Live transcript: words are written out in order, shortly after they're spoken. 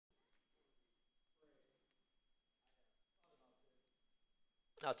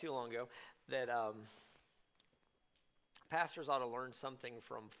not too long ago that pastors ought to learn something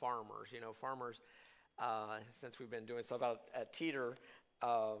from farmers. Farmers, since we've been doing stuff out at Teeter,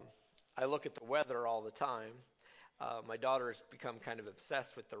 uh, I look at the weather all the time. My daughter has become kind of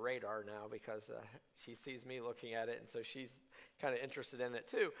obsessed with the radar now because she sees me looking at it, and so she's kind of interested in it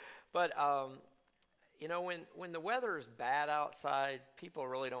too. But when the weather is bad outside, people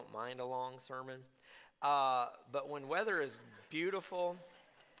really don't mind a long sermon. But when weather is beautiful,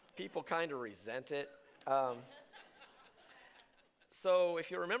 people kind of resent it. Um, so if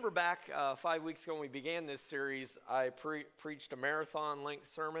you remember back 5 weeks ago when we began this series, I preached a marathon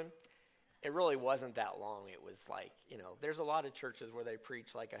length sermon. It really wasn't that long. It was like, there's a lot of churches where they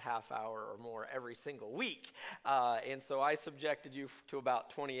preach like a half hour or more every single week. And so I subjected you to about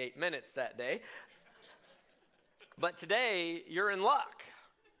 28 minutes that day. But today, you're in luck.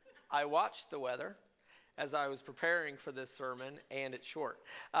 I watched the weather as I was preparing for this sermon, and it's short.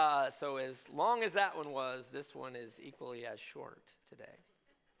 So as long as that one was, this one is equally as short today.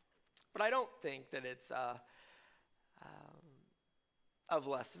 But I don't think that it's of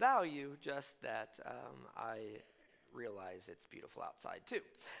less value, just that I realize it's beautiful outside too.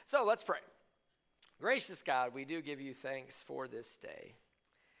 So let's pray. Gracious God, we do give you thanks for this day.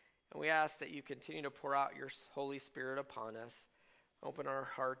 And we ask that you continue to pour out your Holy Spirit upon us. Open our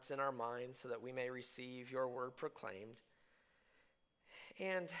hearts and our minds so that we may receive your word proclaimed.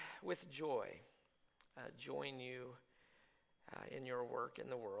 And with joy, join you in your work in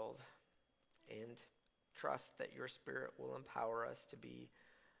the world. And trust that your Spirit will empower us to be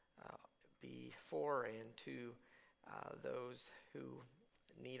for and to those who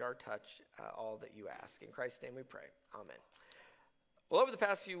need our touch, all that you ask. In Christ's name we pray. Amen. Well, over the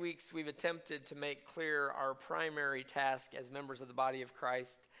past few weeks, we've attempted to make clear our primary task as members of the body of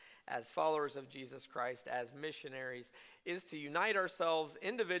Christ, as followers of Jesus Christ, as missionaries, is to unite ourselves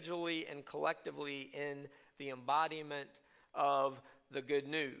individually and collectively in the embodiment of the good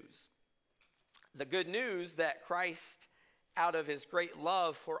news. The good news that Christ, out of his great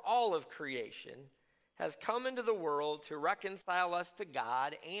love for all of creation, has come into the world to reconcile us to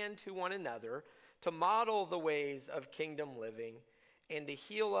God and to one another, to model the ways of kingdom living, and to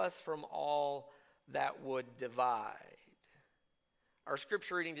heal us from all that would divide. Our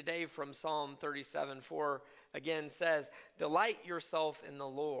scripture reading today from Psalm 37:4 again says, "Delight yourself in the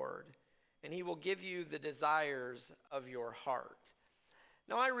Lord, and he will give you the desires of your heart."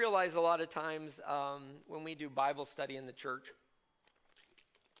 Now, I realize a lot of times when we do Bible study in the church,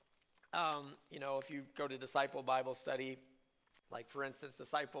 if you go to Disciple Bible Study, like for instance,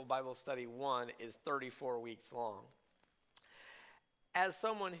 Disciple Bible Study 1 is 34 weeks long. As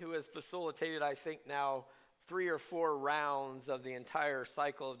someone who has facilitated, I think now, 3 or 4 rounds of the entire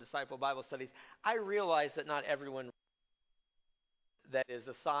cycle of Disciple Bible Studies, I realize that not everyone that is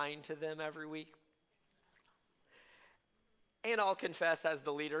assigned to them every week. And I'll confess, as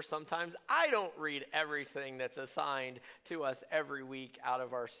the leader, sometimes I don't read everything that's assigned to us every week out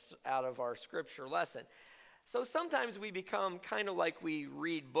of our scripture lesson. So sometimes we become kind of like we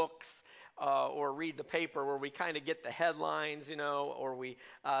read books or read the paper, where we kind of get the headlines, or we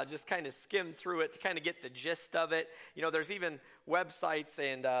just kind of skim through it to kind of get the gist of it. There's even websites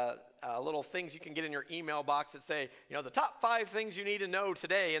and little things you can get in your email box that say, the top 5 things you need to know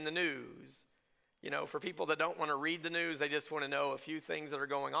today in the news. For people that don't want to read the news, they just want to know a few things that are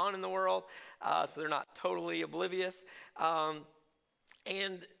going on in the world, so they're not totally oblivious.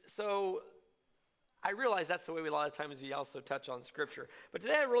 And so I realize that's the way a lot of times we also touch on Scripture. But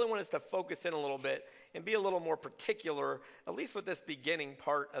today I really want us to focus in a little bit and be a little more particular, at least with this beginning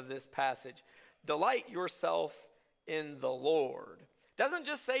part of this passage. Delight yourself in the Lord. It doesn't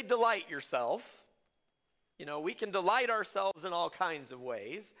just say delight yourself. We can delight ourselves in all kinds of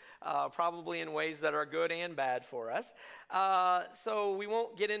ways, probably in ways that are good and bad for us. So we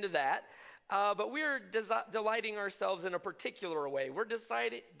won't get into that. But we're delighting ourselves in a particular way. We're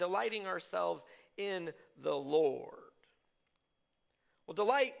delighting ourselves in the Lord. Well,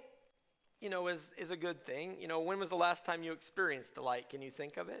 delight, is a good thing. When was the last time you experienced delight? Can you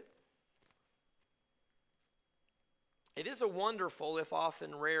think of it? It is a wonderful, if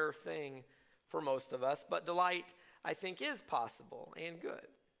often rare thing for most of us, but delight, I think, is possible and good.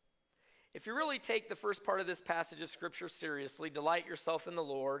 If you really take the first part of this passage of Scripture seriously, delight yourself in the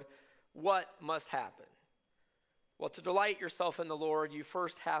Lord, what must happen? Well, to delight yourself in the Lord, you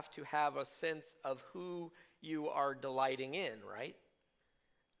first have to have a sense of who you are delighting in, right?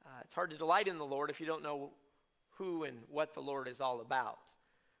 It's hard to delight in the Lord if you don't know who and what the Lord is all about.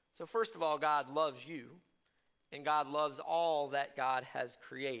 So first of all, God loves you, and God loves all that God has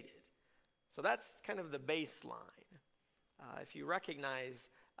created. So that's kind of the baseline. if you recognize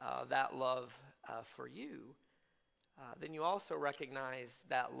that love for you, then you also recognize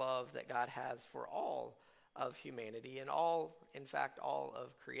that love that God has for all of humanity and all, in fact, all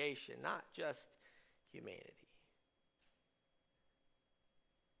of creation, not just humanity.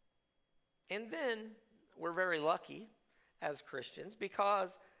 And then we're very lucky as Christians because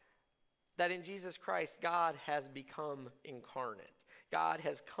that in Jesus Christ, God has become incarnate. God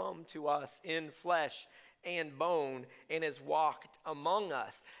has come to us in flesh and bone and has walked among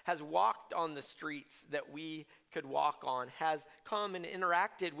us, has walked on the streets that we could walk on, has come and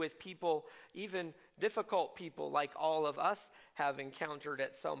interacted with people, even difficult people like all of us have encountered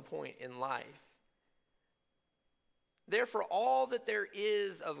at some point in life. Therefore, all that there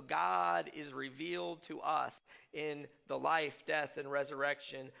is of God is revealed to us in the life, death, and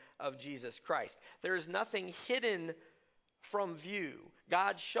resurrection of Jesus Christ. There is nothing hidden from view.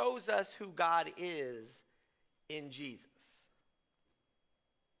 God shows us who God is in Jesus.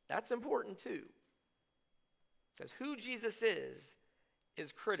 That's important too. Because who Jesus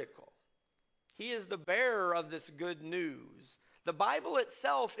is critical. He is the bearer of this good news. The Bible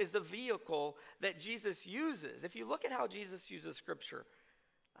itself is a vehicle that Jesus uses. If you look at how Jesus uses Scripture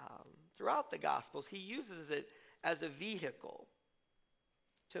throughout the Gospels, he uses it as a vehicle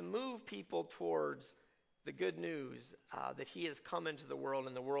to move people towards the good news that he has come into the world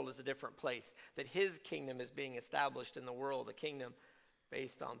and the world is a different place, that his kingdom is being established in the world, a kingdom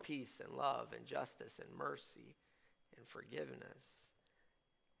based on peace and love and justice and mercy and forgiveness,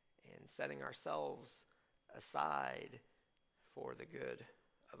 and setting ourselves aside for the good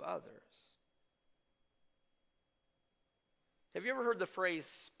of others. Have you ever heard the phrase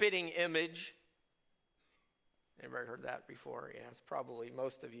spitting image? Anybody heard that before? Yes, probably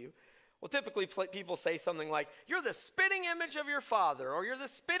most of you. Well, typically people say something like, you're the spitting image of your father, or you're the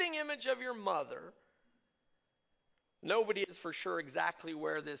spitting image of your mother. Nobody is for sure exactly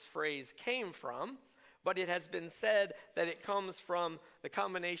where this phrase came from, but it has been said that it comes from the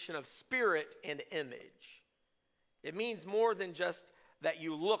combination of spirit and image. It means more than just that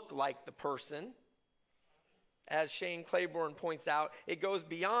you look like the person. As Shane Claiborne points out, it goes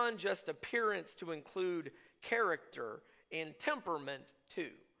beyond just appearance to include character and temperament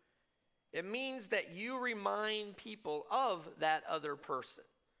too. It means that you remind people of that other person.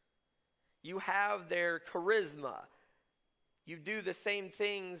 You have their charisma. You do the same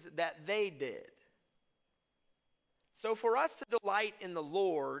things that they did. So for us to delight in the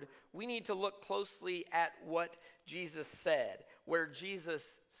Lord, we need to look closely at what Jesus said, where Jesus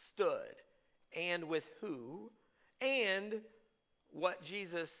stood, and with who, and what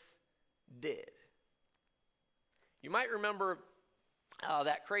Jesus did. You might remember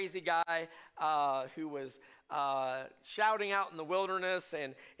that crazy guy who was shouting out in the wilderness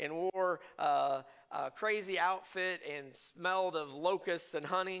and wore a crazy outfit and smelled of locusts and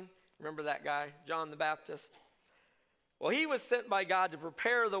honey. Remember that guy, John the Baptist? Well, he was sent by God to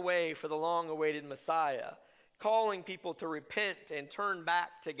prepare the way for the long-awaited Messiah, calling people to repent and turn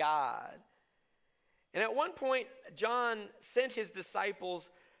back to God. And at one point, John sent his disciples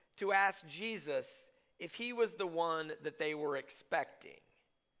to ask Jesus if he was the one that they were expecting.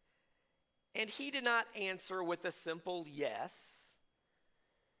 And he did not answer with a simple yes.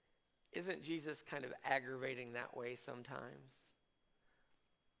 Isn't Jesus kind of aggravating that way sometimes?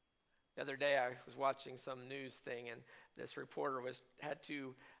 The other day I was watching some news thing, and this reporter had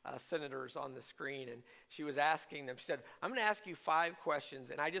two senators on the screen, and she was asking them, she said, I'm going to ask you 5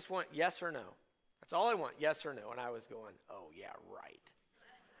 questions, and I just want yes or no. That's all I want, yes or no. And I was going, oh yeah, right.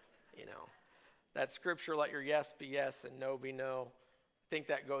 You know, that scripture, let your yes be yes and no be no. I think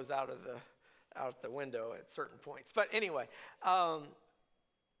that goes out the window at certain points. But anyway, and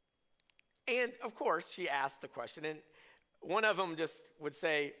of course she asked the question, and one of them just would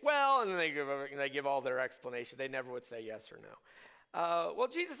say, well, and then they give all their explanation. They never would say yes or no. Well,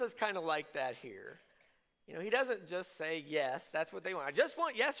 Jesus is kind of like that here. You know, he doesn't just say yes. That's what they want. I just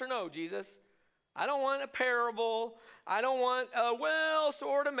want yes or no, Jesus. I don't want a parable. I don't want a well,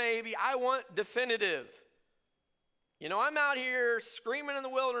 sort of, maybe. I want definitive. You know, I'm out here screaming in the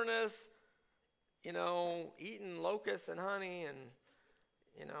wilderness, you know, eating locusts and honey and,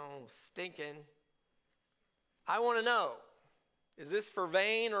 you know, stinking. I want to know. Is this for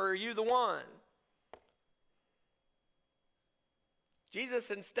vain, or are you the one? Jesus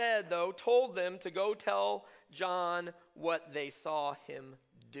instead, though, told them to go tell John what they saw him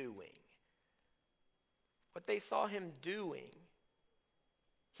doing. What they saw him doing.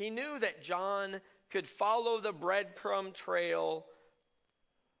 He knew that John could follow the breadcrumb trail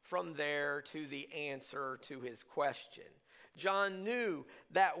from there to the answer to his question. John knew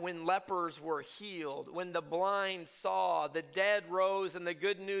that when lepers were healed, when the blind saw, the dead rose, and the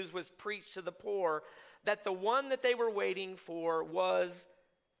good news was preached to the poor, that the one that they were waiting for was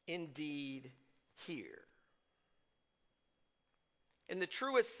indeed here. In the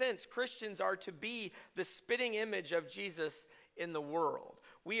truest sense, Christians are to be the spitting image of Jesus in the world.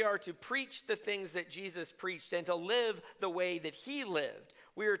 We are to preach the things that Jesus preached and to live the way that he lived.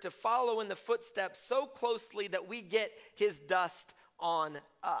 We are to follow in the footsteps so closely that we get his dust on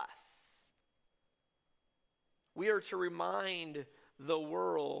us. We are to remind the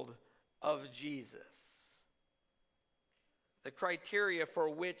world of Jesus. The criteria for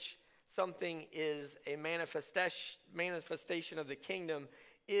which something is a manifestation of the kingdom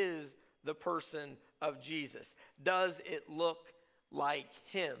is the person of Jesus. Does it look like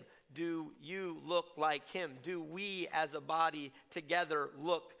him? Do you look like him? Do we as a body together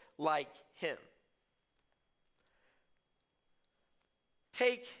look like him?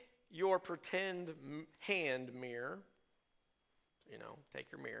 Take your pretend hand mirror.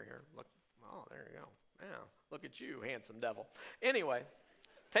 Take your mirror here. Look. Oh, there you go. Yeah, look at you, handsome devil. Anyway,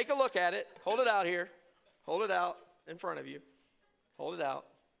 take a look at it. Hold it out here. Hold it out in front of you. Hold it out.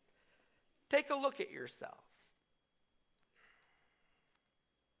 Take a look at yourself.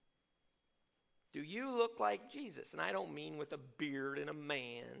 Do you look like Jesus? And I don't mean with a beard and a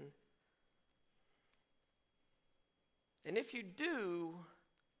man. And if you do,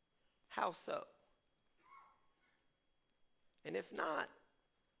 how so? And if not,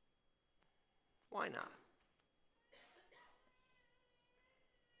 why not?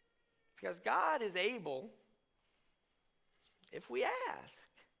 Because God is able, if we ask,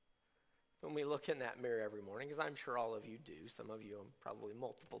 when we look in that mirror every morning, because I'm sure all of you do, some of you probably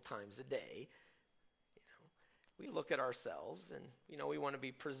multiple times a day, we look at ourselves and, we want to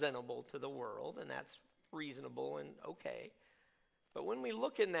be presentable to the world, and that's reasonable and okay. But when we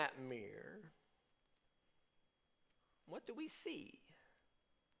look in that mirror, what do we see?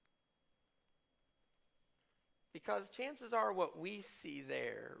 Because chances are what we see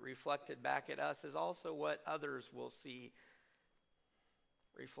there reflected back at us is also what others will see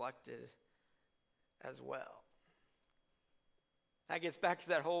reflected as well. That gets back to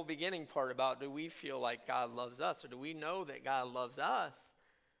that whole beginning part about, do we feel like God loves us, or do we know that God loves us?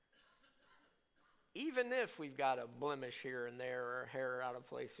 Even if we've got a blemish here and there, or hair out of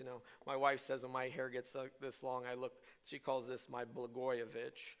place. My wife says when my hair gets this long, she calls this my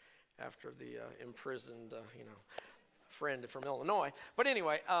Blagojevich, after the imprisoned, friend from Illinois. But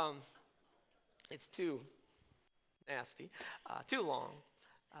anyway, it's too nasty, too long.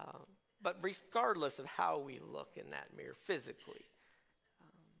 But regardless of how we look in that mirror physically,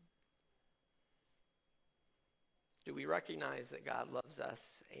 do we recognize that God loves us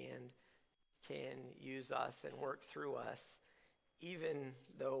and can use us and work through us, even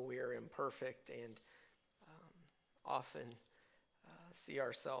though we are imperfect and often see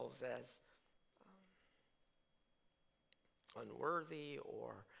ourselves as unworthy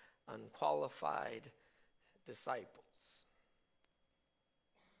or unqualified disciples?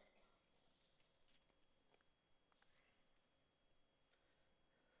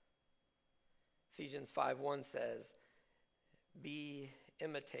 Ephesians 5:1 says, be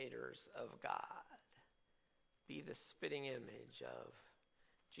imitators of God. Be the spitting image of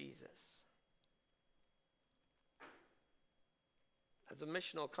Jesus. As a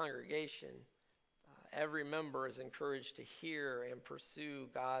missional congregation, every member is encouraged to hear and pursue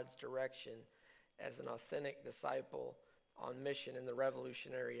God's direction as an authentic disciple on mission in the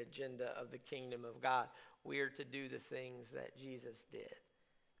revolutionary agenda of the kingdom of God. We are to do the things that Jesus did.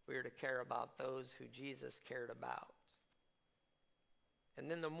 We are to care about those who Jesus cared about. And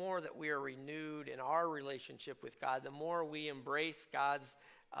then the more that we are renewed in our relationship with God, the more we embrace God's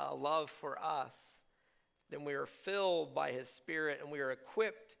love for us, then we are filled by his Spirit and we are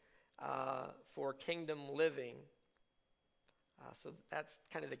equipped for kingdom living. So that's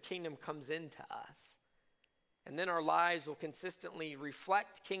kind of the kingdom comes into us. And then our lives will consistently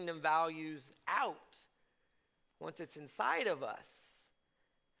reflect kingdom values out once it's inside of us.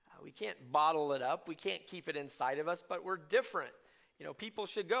 We can't bottle it up. We can't keep it inside of us, but we're different. People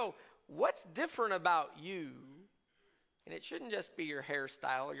should go, what's different about you? And it shouldn't just be your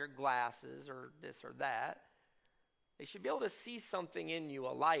hairstyle or your glasses or this or that. They should be able to see something in you, a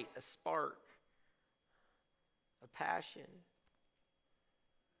light, a spark, a passion.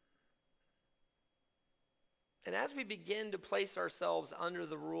 And as we begin to place ourselves under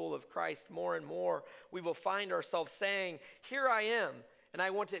the rule of Christ more and more, we will find ourselves saying, here I am. And I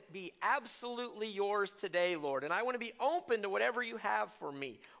want to be absolutely yours today, Lord. And I want to be open to whatever you have for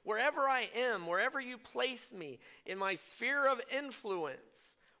me. Wherever I am, wherever you place me in my sphere of influence,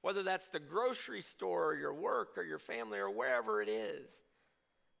 whether that's the grocery store or your work or your family or wherever it is.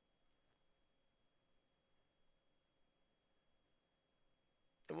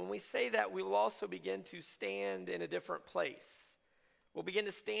 And when we say that, we will also begin to stand in a different place. We'll begin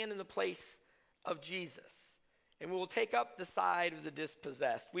to stand in the place of Jesus. And we will take up the side of the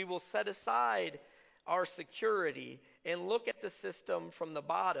dispossessed. We will set aside our security and look at the system from the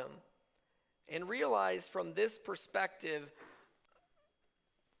bottom and realize from this perspective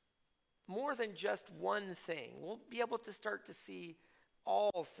more than just one thing. We'll be able to start to see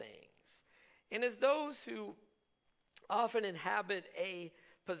all things. And as those who often inhabit a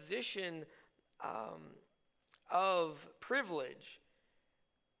position of privilege,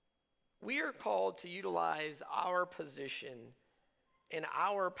 we are called to utilize our position and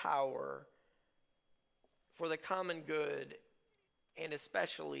our power for the common good and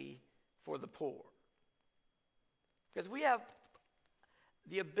especially for the poor. Because we have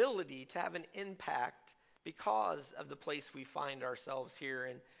the ability to have an impact because of the place we find ourselves here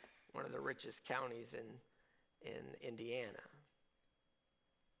in one of the richest counties in Indiana.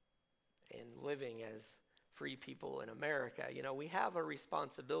 And living as free people in America, we have a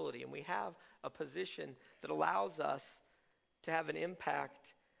responsibility and we have a position that allows us to have an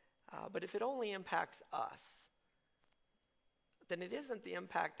impact. But if it only impacts us, then it isn't the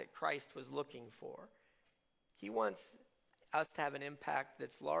impact that Christ was looking for. He wants us to have an impact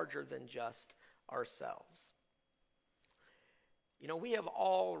that's larger than just ourselves. We have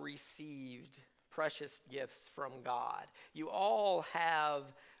all received precious gifts from God. You all have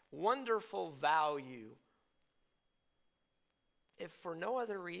wonderful value, if for no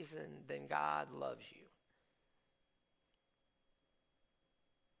other reason than God loves you.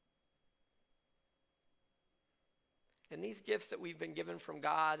 And these gifts that we've been given from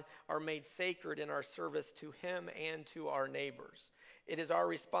God are made sacred in our service to Him and to our neighbors. It is our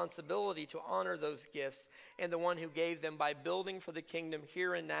responsibility to honor those gifts and the one who gave them by building for the kingdom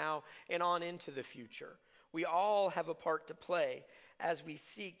here and now and on into the future. We all have a part to play as we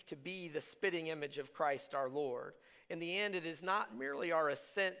seek to be the spitting image of Christ our Lord. In the end, it is not merely our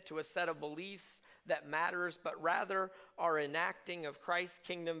assent to a set of beliefs that matters, but rather our enacting of Christ's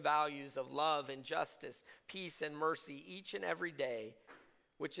kingdom values of love and justice, peace and mercy each and every day,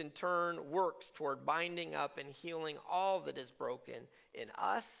 which in turn works toward binding up and healing all that is broken in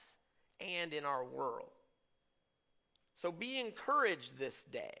us and in our world. So be encouraged this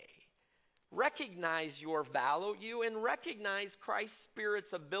day. Recognize your value and recognize Christ's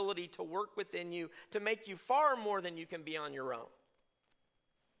Spirit's ability to work within you to make you far more than you can be on your own.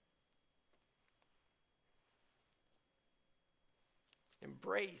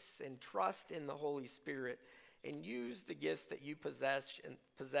 Embrace and trust in the Holy Spirit and use the gifts that you possess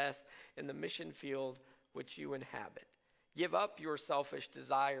in the mission field which you inhabit. Give up your selfish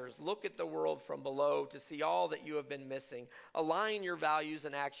desires. Look at the world from below to see all that you have been missing. Align your values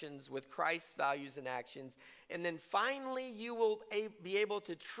and actions with Christ's values and actions. And then finally you will be able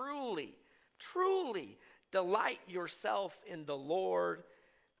to truly delight yourself in the Lord.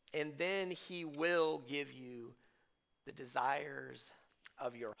 And then He will give you the desires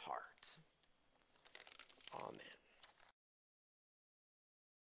of your heart. Amen.